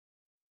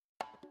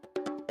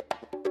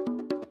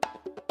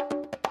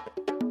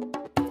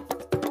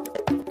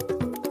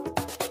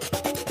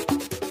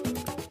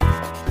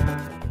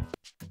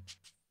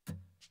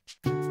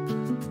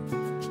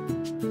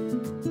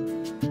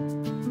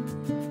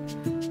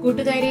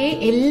കൂട്ടുകാരെ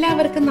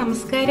എല്ലാവർക്കും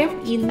നമസ്കാരം.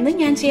 ഇന്ന്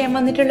ഞാൻ ചെയ്യാൻ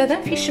വന്നിട്ടുള്ളത്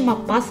ഫിഷ്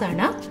മപ്പാസ്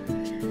ആണ്.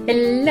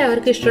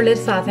 എല്ലാവർക്കും ഇഷ്ടമുള്ള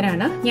ഒരു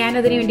സാധനമാണ്. ഞാൻ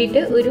അതിന്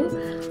വേണ്ടിയിട്ട് ഒരു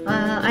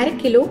 1/2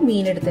 കിലോ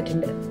മീൻ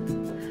എടുത്തിട്ടുണ്ട്.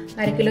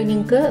 1/2 കിലോ.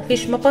 നിങ്ങൾക്ക്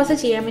ഫിഷ് മപ്പാസ്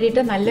ചെയ്യാൻ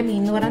വേണ്ടിയിട്ട് നല്ല മീൻ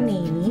എന്ന് പറഞ്ഞാൽ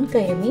നെയ്മീൻ,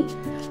 കരിമീൻ,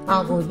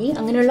 ആഗോലി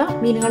അങ്ങനെയുള്ള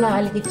മീനുകൾ,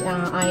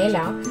 അയല,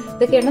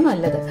 ഇതൊക്കെയാണ്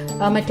നല്ലത്.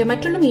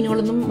 മറ്റുള്ള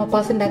മീനുകളൊന്നും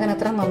മപ്പാസ് ഉണ്ടാക്കാൻ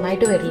അത്ര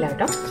നന്നായിട്ട് വരില്ല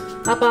കേട്ടോ.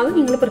 അപ്പോൾ അത്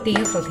നിങ്ങൾ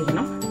പ്രത്യേകം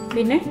ശ്രദ്ധിക്കണം.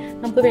 പിന്നെ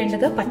നമുക്ക്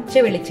വേണ്ടത് പച്ച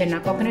വെളിച്ചെണ്ണ,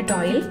 കോക്കനട്ട്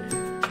ഓയിൽ,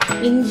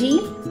 ഇഞ്ചി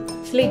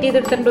സ്ലൈറ്റ്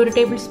ചെയ്തെടുത്തിട്ടുണ്ട് 1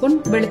 ടേബിൾ സ്പൂൺ,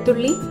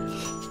 വെളുത്തുള്ളി,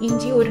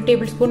 ഇഞ്ചി 1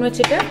 ടേബിൾ സ്പൂൺ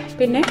വെച്ചിട്ട്,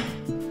 പിന്നെ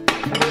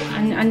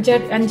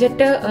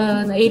 5-8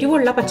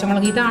 എരിവുള്ള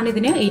പച്ചമുളക്. ഇതാണ്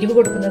ഇതിന് എരിവ്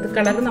കൊടുക്കുന്നത്.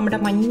 കളർ നമ്മുടെ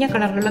മഞ്ഞ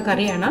കളറുള്ള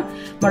കറിയാണ്.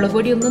 മുളക്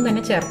പൊടി ഒന്നും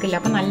തന്നെ ചേർക്കില്ല.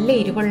 അപ്പം നല്ല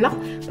എരിവുള്ള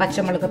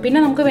പച്ചമുളക്. പിന്നെ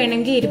നമുക്ക്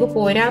വേണമെങ്കിൽ എരിവ്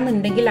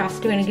പോരാന്നുണ്ടെങ്കിൽ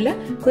ലാസ്റ്റ് വേണമെങ്കിൽ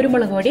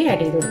കുരുമുളക് പൊടി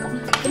ആഡ് ചെയ്ത് കൊടുക്കാം.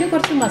 പിന്നെ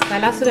കുറച്ച്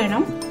മസാലാസ്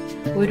വേണം.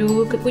 ഒരു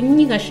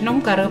കുഞ്ഞു കഷ്ണം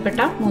കറുവപ്പട്ട,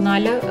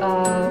 3-4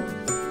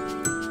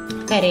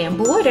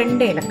 കരയാമ്പൂവ്,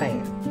 2 ഏലക്കായ.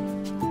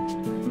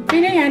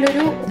 പിന്നെ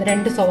ഞാനൊരു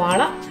 2 സവാള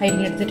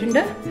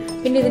അരിഞ്ഞെടുത്തിട്ടുണ്ട്.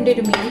 പിന്നെ ഇതിൻ്റെ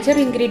ഒരു മേജർ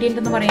ഇൻഗ്രീഡിയൻ്റ്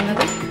എന്ന്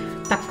പറയുന്നത്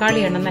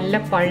തക്കാളിയാണ്. നല്ല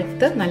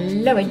പഴുത്ത്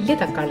നല്ല വലിയ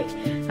തക്കാളി.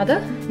 അത്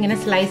ഇങ്ങനെ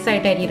സ്ലൈസ്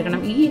ആയിട്ട്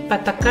അരിയെടുക്കണം. ഈ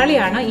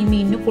തക്കാളിയാണ് ഈ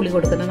മീനിന് പുളി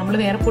കൊടുക്കുന്നത്. നമ്മൾ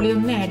വേറെ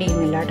പുളിയൊന്നും ആഡ്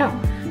ചെയ്യുന്നില്ല കേട്ടോ.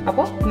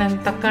 അപ്പോൾ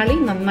തക്കാളി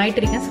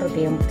നന്നായിട്ടിരിക്കാൻ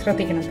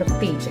ശ്രദ്ധിക്കണം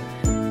പ്രത്യേകിച്ച്.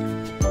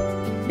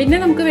 പിന്നെ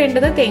നമുക്ക്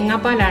വേണ്ടത്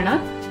തേങ്ങാപ്പാലാണ്.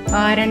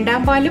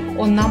 2-ാം പാലും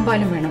 1-ാം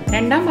പാലും വേണം.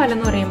 2-ാം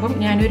പാലെന്ന് പറയുമ്പം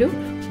ഞാനൊരു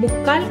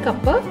 3/4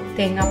 കപ്പ്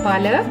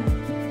തേങ്ങാപ്പാല്,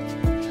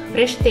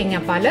 ഫ്രഷ്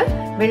തേങ്ങാപ്പാല്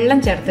വെള്ളം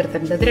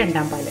ചേർത്തെടുത്തിട്ടുണ്ട്. ഇത്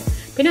 2-ാം പാല്.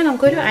 പിന്നെ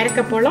നമുക്കൊരു 1/2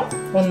 കപ്പോളം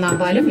 1-ാം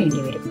പാലും വേണ്ടി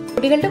വരും.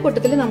 പൊടികളുടെ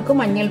കൂട്ടത്തിൽ നമുക്ക്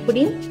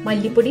മഞ്ഞൾപ്പൊടിയും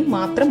മല്ലിപ്പൊടിയും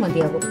മാത്രം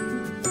മതിയാകും.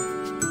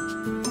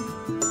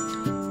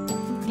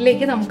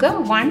 ഇതിലേക്ക് നമുക്ക്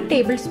 1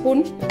 table spoon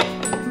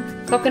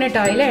coconut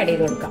oil add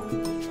ചെയ്ത് കൊടുക്കാം.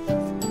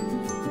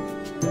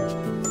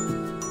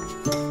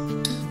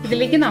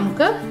 ഇതിലേക്ക്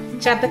നമുക്ക്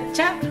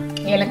ചതച്ച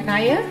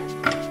ഏലക്കായ,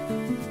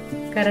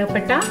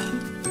 കറുവപ്പട്ട,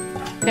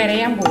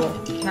 കരയാമ്പൂവ്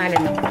 4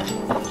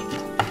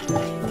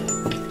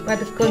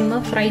 അതൊക്കെ ഒന്ന്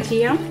ഫ്രൈ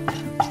ചെയ്യാം.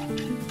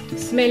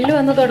 സ്മെല്ല്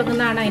വന്ന്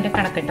തുടങ്ങുന്നതാണ് അതിൻ്റെ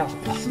കണക്ക് കേട്ടോ.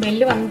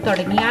 സ്മെല്ല് വന്ന്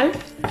തുടങ്ങിയാൽ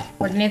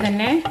ഉടനെ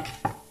തന്നെ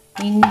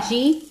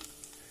ഇഞ്ചി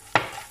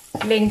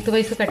ലെങ്ത്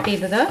വൈസ് കട്ട്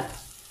ചെയ്തത്,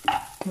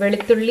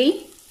 വെളുത്തുള്ളി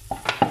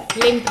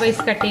ലെങ്ത്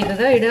വൈസ് കട്ട്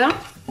ചെയ്തത് ഇടുക.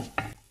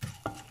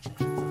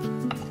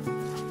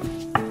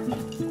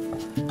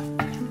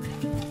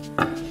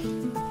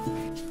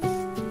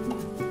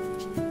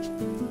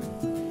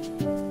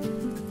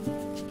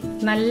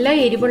 നല്ല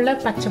എരിവുള്ള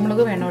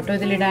പച്ചമുളക് വേണം കേട്ടോ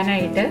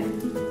ഇതിലിടാനായിട്ട്.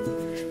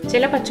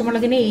 ചില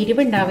പച്ചമുളകിന്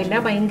എരിവുണ്ടാവില്ല,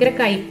 ഭയങ്കര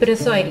കയ്പ്പ്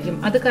രസമായിരിക്കും.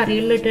 അത്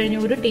കറികളിൽ ഇട്ട്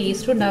കഴിഞ്ഞാൽ ഒരു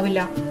ടേസ്റ്റും ഉണ്ടാവില്ല,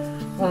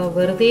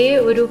 വെറുതെ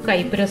ഒരു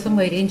കയ്പ്പ് രസം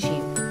വരികയും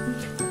ചെയ്യും.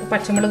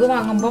 പച്ചമുളക്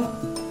വാങ്ങുമ്പം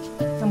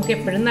നമുക്ക്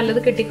എപ്പോഴും നല്ലത്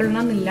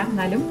കിട്ടിക്കൊള്ളണമെന്നില്ല.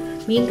 എന്നാലും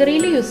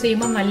മീൻകറിയിൽ യൂസ്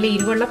ചെയ്യുമ്പോൾ നല്ല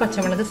എരിവുള്ള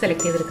പച്ചമുളക്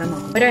സെലക്ട് ചെയ്തെടുക്കാൻ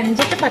നോക്കും. ഒരു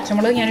 5-8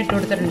 പച്ചമുളക് ഞാൻ ഇട്ട്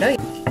കൊടുത്തിട്ടുണ്ട്.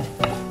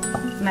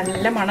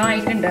 നല്ല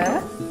മണമായിട്ടുണ്ട്.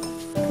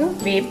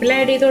 വേപ്പില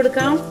ആഡ് ചെയ്ത്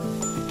കൊടുക്കാം.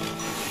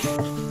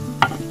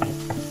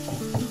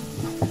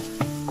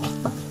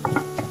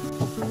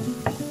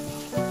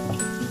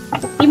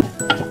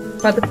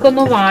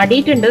 പതുക്കൊന്ന്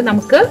വാടിയിട്ടുണ്ട്.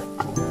 നമുക്ക്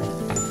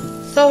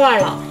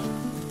സവാള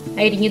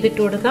അരിഞ്ഞതിട്ട്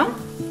കൊടുക്കാം.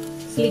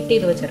 സ്ലിറ്റ്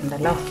ചെയ്ത്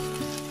വെച്ചിട്ടുണ്ടല്ലോ.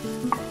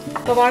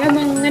 സവാള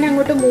ഒന്നും അങ്ങനെ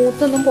അങ്ങോട്ട്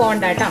മൂത്തൊന്നും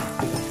പോകണ്ട കേട്ടോ.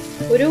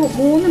 ഒരു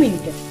 3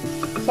 മിനിറ്റ്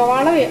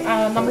സവാള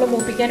നമ്മൾ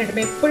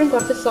മൂപ്പിക്കാനിടുമ്പോൾ എപ്പോഴും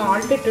കുറച്ച്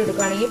സോൾട്ട് ഇട്ട്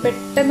കൊടുക്കുകയാണെങ്കിൽ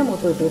പെട്ടെന്ന്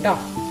മൂത്ത് കിട്ടും കേട്ടോ.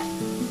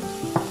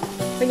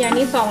 അപ്പം ഞാൻ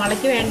ഈ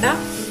സവാളയ്ക്ക് വേണ്ട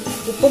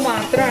ഉപ്പ്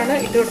മാത്രമാണ്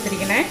ഇട്ട്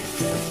കൊടുത്തിരിക്കണേ.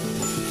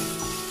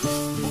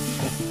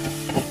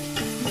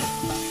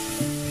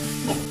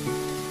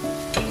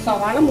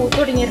 സവാള മൂത്ത്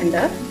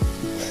തുടങ്ങിയിട്ടുണ്ട്.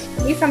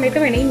 ഈ സമയത്ത്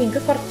വേണമെങ്കിൽ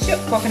നിങ്ങൾക്ക് കുറച്ച്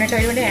കോക്കനട്ട്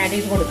ഓയിൽ കൂടി ആഡ്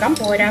ചെയ്ത് കൊടുക്കാം.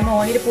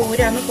 ഓയിൽ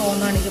പോരാന്ന്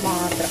തോന്നുകയാണെങ്കിൽ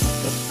മാത്രം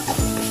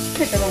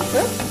എന്നിട്ട്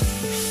നമുക്ക്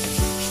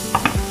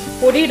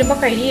പൊടി ഇടുമ്പോൾ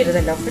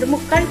കരിയരുതല്ലോ. ഒരു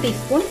 3/4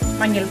 ടീസ്പൂൺ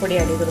മഞ്ഞൾപ്പൊടി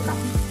ആഡ് ചെയ്ത് കൊടുക്കാം.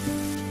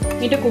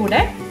 ഇതിൻ്റെ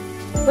കൂടെ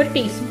 1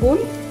 ടീസ്പൂൺ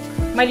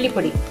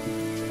മല്ലിപ്പൊടി.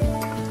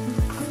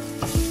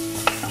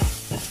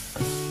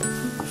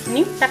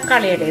 ഇനി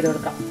തക്കാളി ആഡ് ചെയ്ത്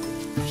കൊടുക്കാം.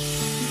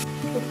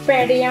 ഉപ്പ്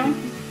ആഡ് ചെയ്യാം.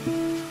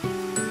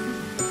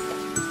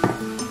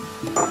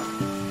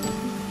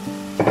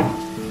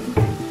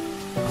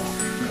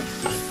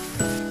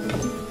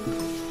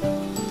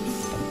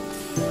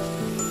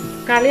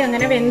 കളി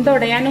അങ്ങനെ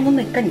വെന്തുടയാനൊന്നും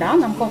നിൽക്കണ്ട.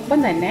 നമുക്കൊപ്പം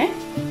തന്നെ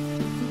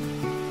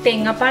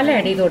തേങ്ങാപ്പാൽ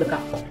ആഡ് ചെയ്ത്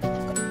കൊടുക്കാം.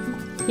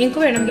 നിങ്ങൾക്ക്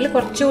വേണമെങ്കിൽ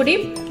കുറച്ചുകൂടി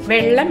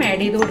വെള്ളം ആഡ്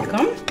ചെയ്ത്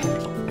കൊടുക്കാം.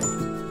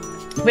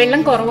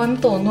 വെള്ളം കുറവെന്ന്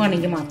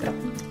തോന്നുവാണെങ്കിൽ മാത്രം.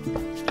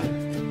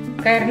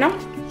 കാരണം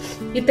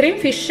ഇത്രയും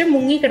ഫിഷ്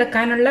മുങ്ങി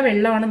കിടക്കാനുള്ള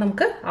വെള്ളമാണ്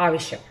നമുക്ക്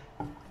ആവശ്യം.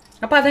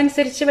 അപ്പം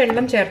അതനുസരിച്ച്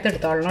വെള്ളം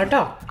ചേർത്തെടുത്തോളണം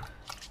കേട്ടോ.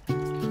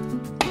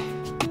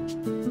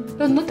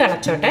 ഇതൊന്ന്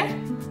തിളച്ചോട്ടെ.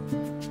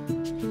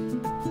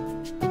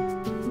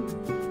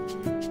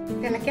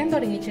 തിളയ്ക്കാൻ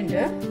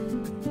തുടങ്ങിയിട്ടുണ്ട്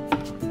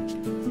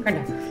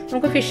കണ്ടോ.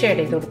 നമുക്ക് ഫിഷ് ആഡ്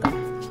ചെയ്ത് കൊടുക്കാം.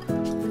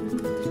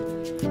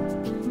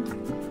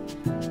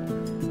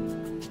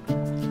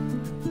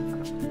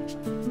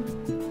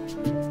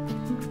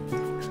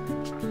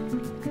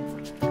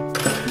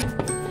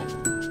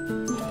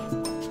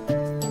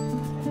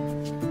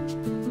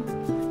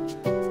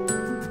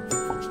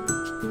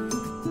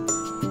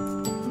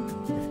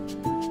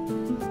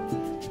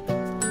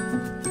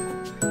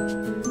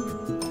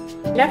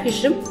 എല്ലാ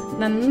ഫിഷും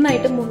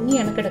നന്നായിട്ട്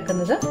മുങ്ങിയാണ്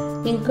കിടക്കുന്നത്.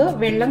 നിങ്ങൾക്ക്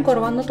വെള്ളം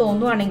കുറവാന്ന്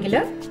തോന്നുവാണെങ്കിൽ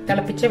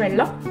തിളപ്പിച്ച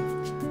വെള്ളം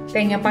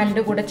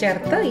തേങ്ങാപ്പാലിന്റെ കൂടെ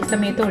ചേർത്ത് ഈ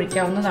സമയത്ത്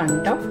ഒഴിക്കാവുന്നതാണ്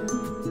കേട്ടോ.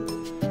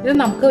 ഇത്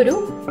നമുക്ക് ഒരു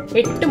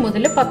 8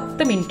 മുതൽ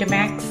 10 മിനിറ്റ്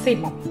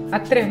മാക്സിമം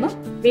അത്രയൊന്ന്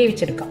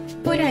വേവിച്ചെടുക്കാം.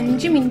 ഇപ്പോൾ ഒരു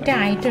 5 മിനിറ്റ്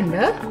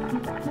ആയിട്ടുണ്ട്.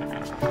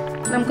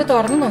 നമുക്ക്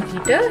തുറന്നു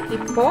നോക്കിയിട്ട്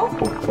ഇപ്പോൾ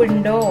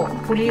ഉപ്പുണ്ടോ,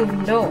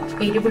 പുളിയുണ്ടോ,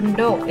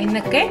 എരിവുണ്ടോ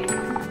എന്നൊക്കെ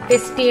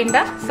ടെസ്റ്റ് ചെയ്യേണ്ട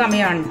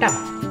സമയമാണ് കേട്ടോ.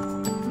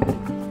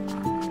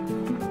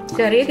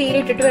 ചെറിയ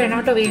തീയിലിട്ടിട്ട് വേണം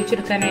കേട്ടോ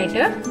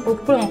വേവിച്ചെടുക്കാനായിട്ട്.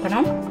 ഉപ്പ്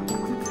നോക്കണം,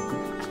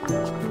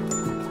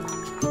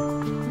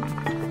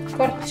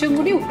 കുറച്ചും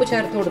കൂടി ഉപ്പ്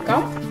ചേർത്ത്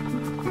കൊടുക്കാം.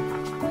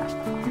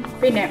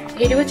 പിന്നെ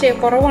എരിവ്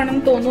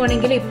കുറവാണെന്ന്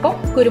തോന്നുവാണെങ്കിൽ ഇപ്പോൾ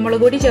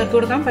കുരുമുളക് പൊടി ചേർത്ത്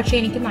കൊടുക്കാം. പക്ഷെ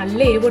എനിക്ക് നല്ല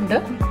എരിവുണ്ട്,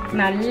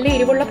 നല്ല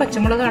എരിവുള്ള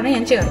പച്ചമുളകാണ്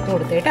ഞാൻ ചേർത്ത്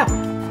കൊടുത്തേട്ടാ.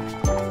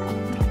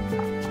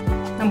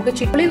 നമുക്ക്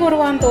ചിപ്പുളി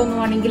കുറവാന്ന്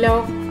തോന്നുവാണെങ്കിലോ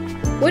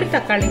ഒരു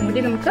തക്കാളിയും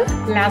കൂടി നമുക്ക്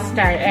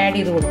ലാസ്റ്റ് ആഡ്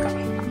ചെയ്ത് കൊടുക്കാം.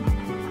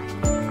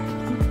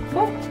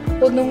 അപ്പോൾ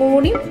ഒന്നും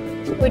കൂടി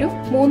ഒരു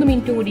 3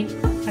 മിനിറ്റ് കൂടി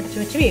അടച്ചു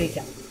വെച്ച്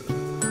വേവിക്കാം.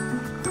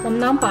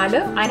 ഒന്നാം പാല്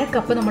 1/2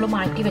 കപ്പ് നമ്മൾ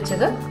മാറ്റി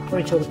വെച്ചത്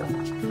ഒഴിച്ചു കൊടുക്കാം.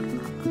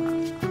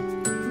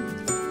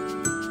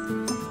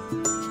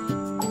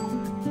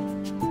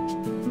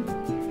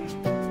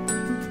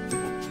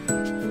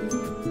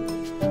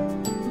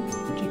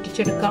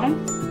 ചുറ്റിച്ചെടുക്കാം.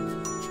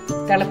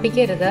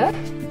 തിളപ്പിക്കരുത്.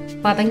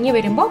 പതഞ്ഞ്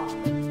വരുമ്പോൾ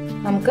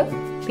നമുക്ക്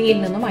തീയിൽ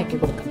നിന്ന് മാറ്റി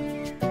കൊടുക്കാം.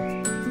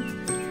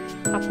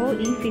 അപ്പോൾ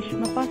ഈ ഫിഷ്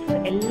മപ്പാസ്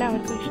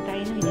എല്ലാവർക്കും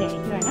ഇഷ്ടമായി എന്ന്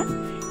വിചാരിക്കുകയാണ്.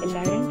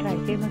 എല്ലാവരും ട്രൈ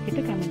ചെയ്ത്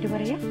നോക്കിയിട്ട് കമൻറ്റ്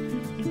പറയാം.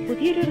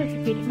 പുതിയൊരു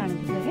റെസിപ്പിയിൽ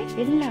കാണുന്നത് വരെ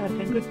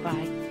എല്ലാവർക്കും ഗുഡ്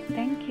ബൈ.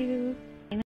 താങ്ക്